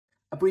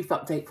A brief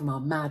update from our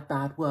mad,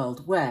 bad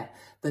world, where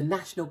the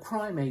National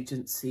Crime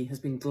Agency has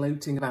been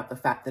gloating about the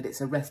fact that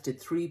it's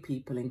arrested 3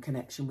 people in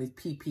connection with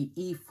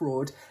PPE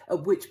fraud,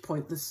 at which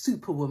point the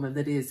superwoman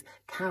that is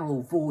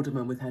Carol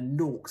Vorderman, with her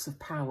norks of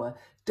power,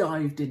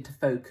 dived into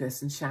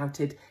focus and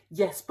shouted,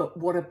 "Yes, but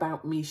what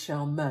about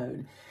Michelle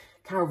Mone?"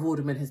 Carol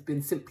Vorderman has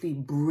been simply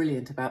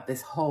brilliant about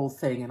this whole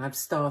thing, and I've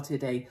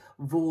started a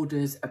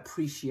Vorders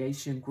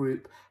appreciation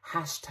group,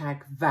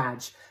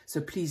 #VAG. So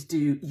please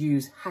do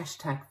use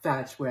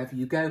 #VAG wherever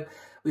you go.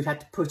 We've had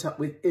to put up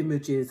with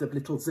images of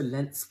little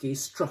Zelensky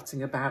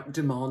strutting about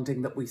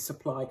demanding that we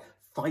supply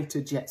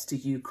fighter jets to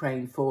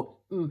Ukraine for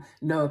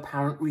no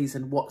apparent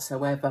reason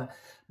whatsoever.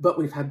 But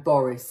we've had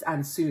Boris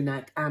and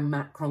Sunak and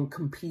Macron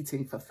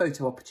competing for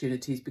photo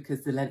opportunities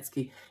because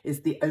Zelensky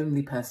is the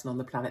only person on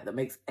the planet that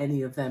makes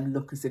any of them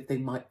look as if they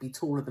might be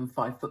taller than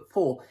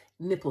 5'4",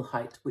 nipple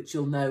height, which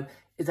you'll know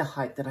is a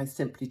height that I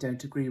simply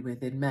don't agree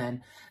with in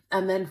men.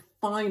 And then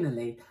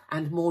finally,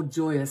 and more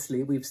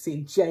joyously, we've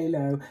seen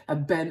J-Lo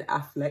and Ben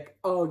Affleck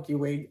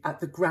arguing at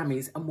the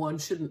Grammys, and one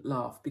shouldn't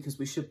laugh because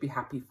we should be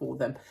happy for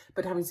them.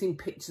 But having seen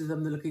pictures of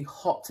them, they're looking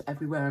hot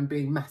everywhere and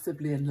being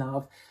massively in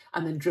love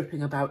and then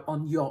dripping about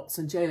on yachts,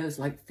 and J-Lo's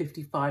like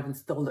 55 and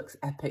still looks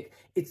epic.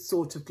 It's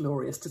sort of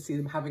glorious to see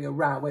them having a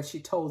row where she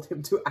told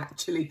him to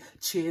actually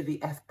cheer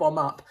the F-bomb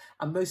up.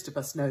 And most of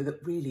us know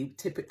that really,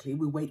 typically,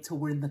 we wait till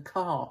we're in the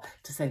car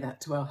to say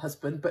that to our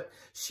husband, but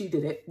she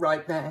did it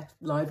right there,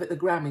 live at the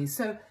Grammys.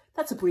 So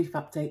that's a brief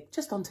update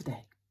just on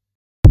today.